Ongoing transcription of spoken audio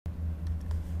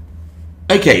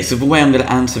Okay, so the way I'm going to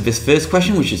answer this first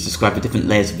question, which is describe the different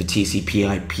layers of the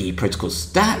TCP/IP protocol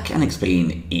stack and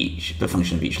explain the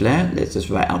function of each layer. Let's just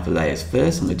write out the layers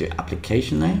first. I'm going to do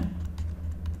application layer,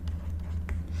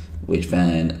 which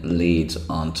then leads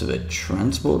on to the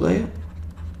transport layer,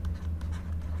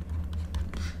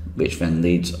 which then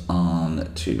leads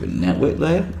on to the network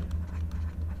layer,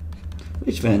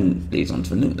 which then leads on to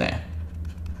the link layer.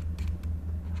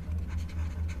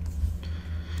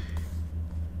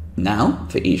 Now,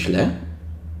 for each layer,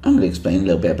 I'm going to explain a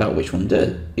little bit about which one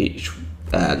each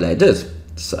layer does.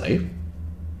 So,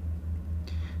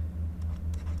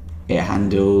 it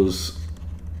handles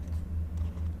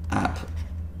app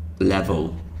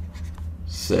level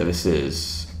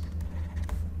services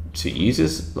to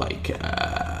users like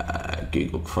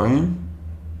Google Chrome,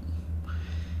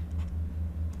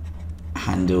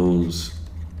 handles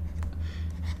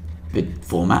the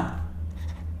format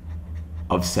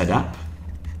of said app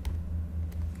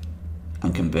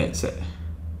and converts it.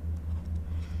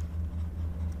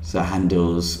 So it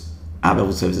handles app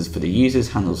level services for the users,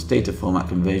 handles data format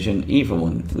conversion, either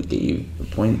one will get you the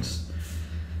points,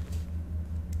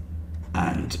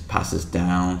 and passes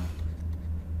down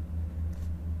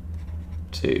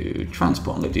to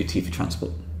transport. I'm going to do T for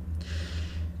transport.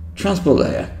 Transport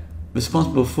layer,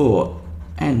 responsible for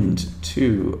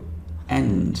end-to-end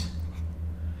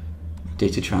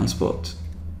data transport.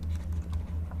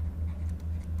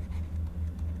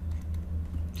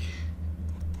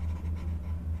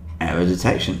 Error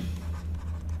detection.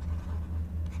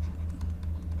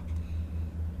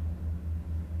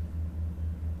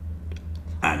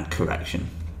 And correction.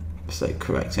 So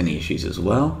correct any issues as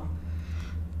well.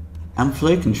 And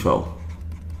flow control.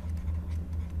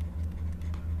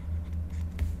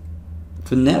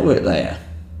 For network layer,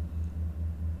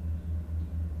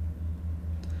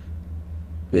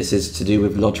 this is to do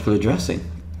with logical addressing,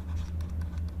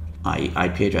 i.e.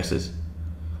 IP addresses.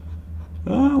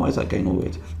 Oh, why is that going all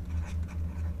weird?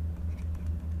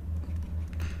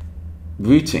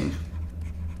 Routing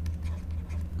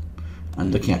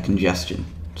and looking at congestion,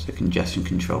 so congestion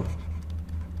control.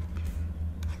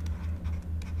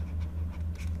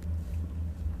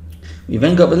 We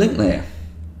then got the link layer,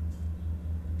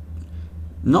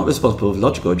 not responsible for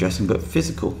logical addressing but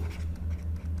physical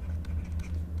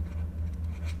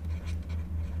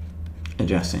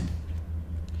addressing,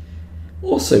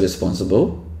 also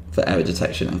responsible for error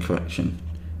detection and correction.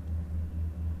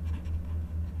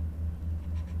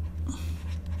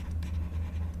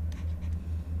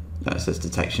 That says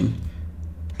detection,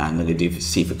 and I'm going to do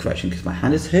C for correction because my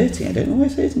hand is hurting. I don't know why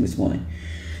it's hurting this morning.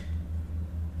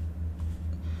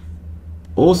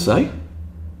 Also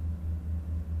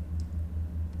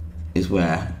is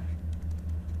where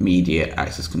media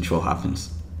access control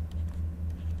happens.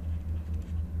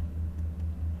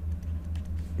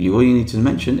 All you need to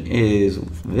mention is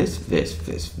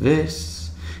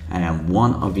this, and then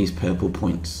one of these purple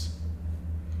points.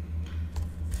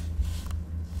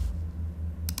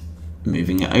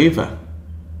 Moving it over.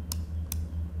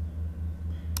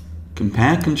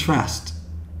 Compare, contrast,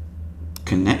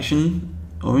 connection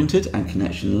oriented and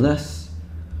connectionless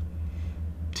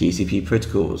TCP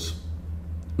protocols,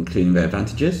 including their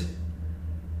advantages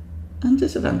and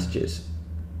disadvantages.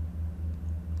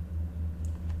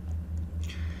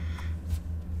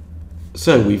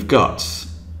 So we've got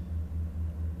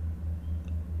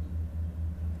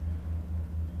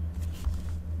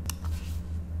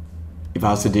if I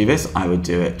was to do this, I would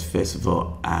do it first of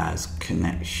all as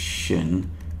connection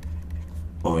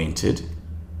oriented.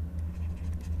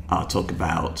 I'll talk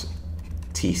about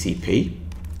TCP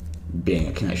being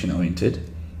a connection oriented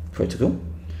protocol.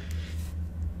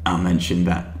 I'll mention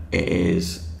that it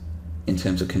is, in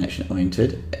terms of connection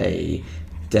oriented, a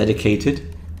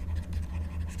dedicated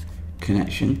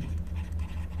connection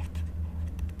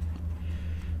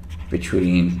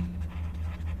between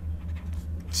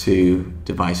two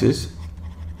devices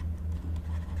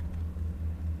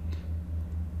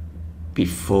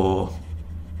before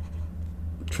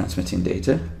transmitting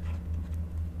data.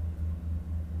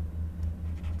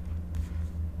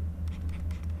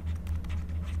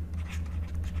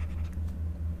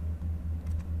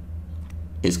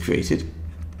 Is created.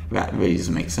 That really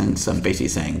doesn't make sense. I'm basically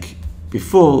saying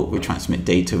before we transmit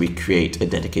data, we create a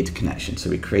dedicated connection. So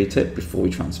we create it before we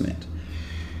transmit.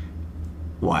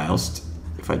 Whilst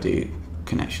if I do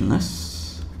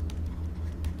connectionless,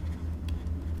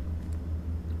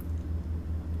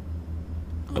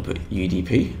 I'll put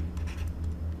UDP.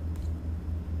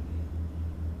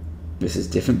 This is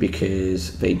different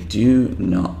because they do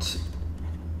not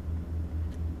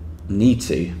need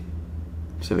to.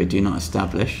 So they do not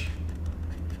establish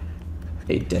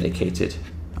a dedicated,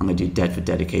 I'm going to do dead for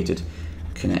dedicated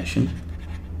connection,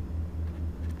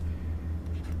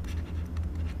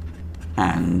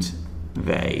 and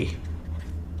they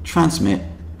transmit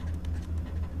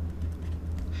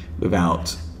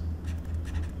without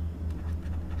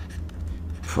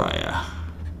prior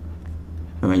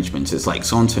arrangements. It's like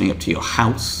someone turning up to your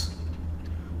house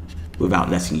without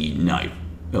letting you know.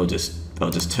 They'll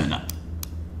just turn up.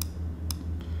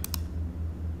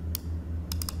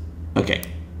 Okay,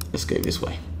 let's go this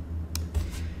way.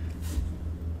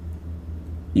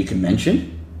 You can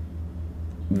mention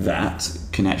that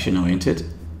connection oriented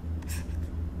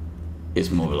is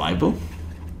more reliable.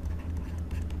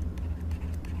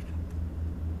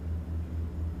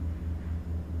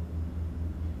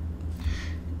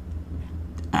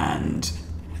 And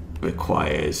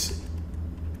requires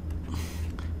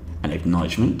an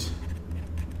acknowledgement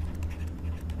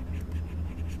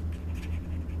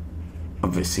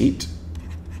of receipt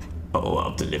or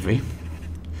of delivery.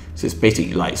 So it's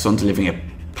basically like someone delivering a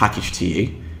package to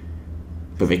you,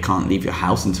 but they can't leave your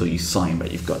house until you sign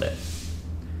that you've got it.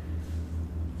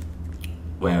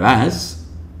 Whereas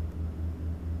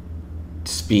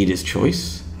speed is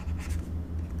choice.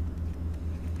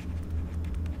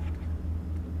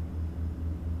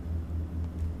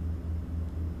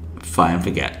 Fire and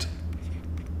forget.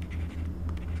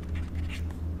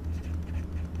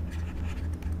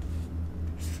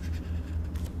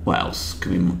 What else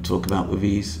can we talk about with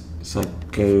these? So I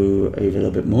go over a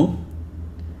little bit more.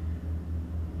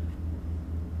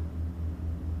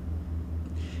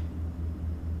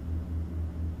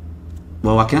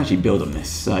 Well, I can actually build on this.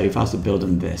 So if I was to build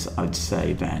on this, I'd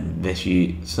say then this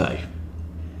so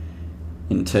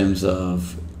in terms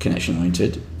of connection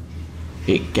oriented,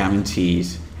 it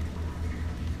guarantees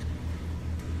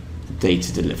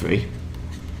data delivery,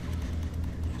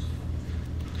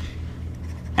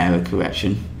 error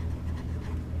correction,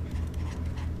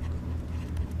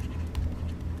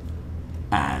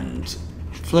 and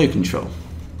flow control.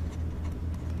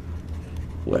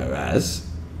 Whereas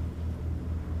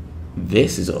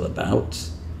this is all about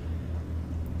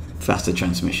faster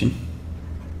transmission,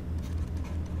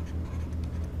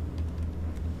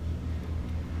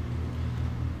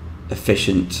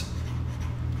 efficient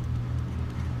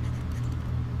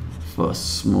for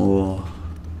small,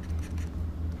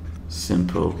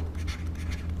 simple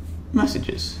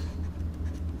messages.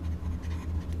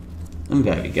 And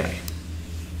there we go.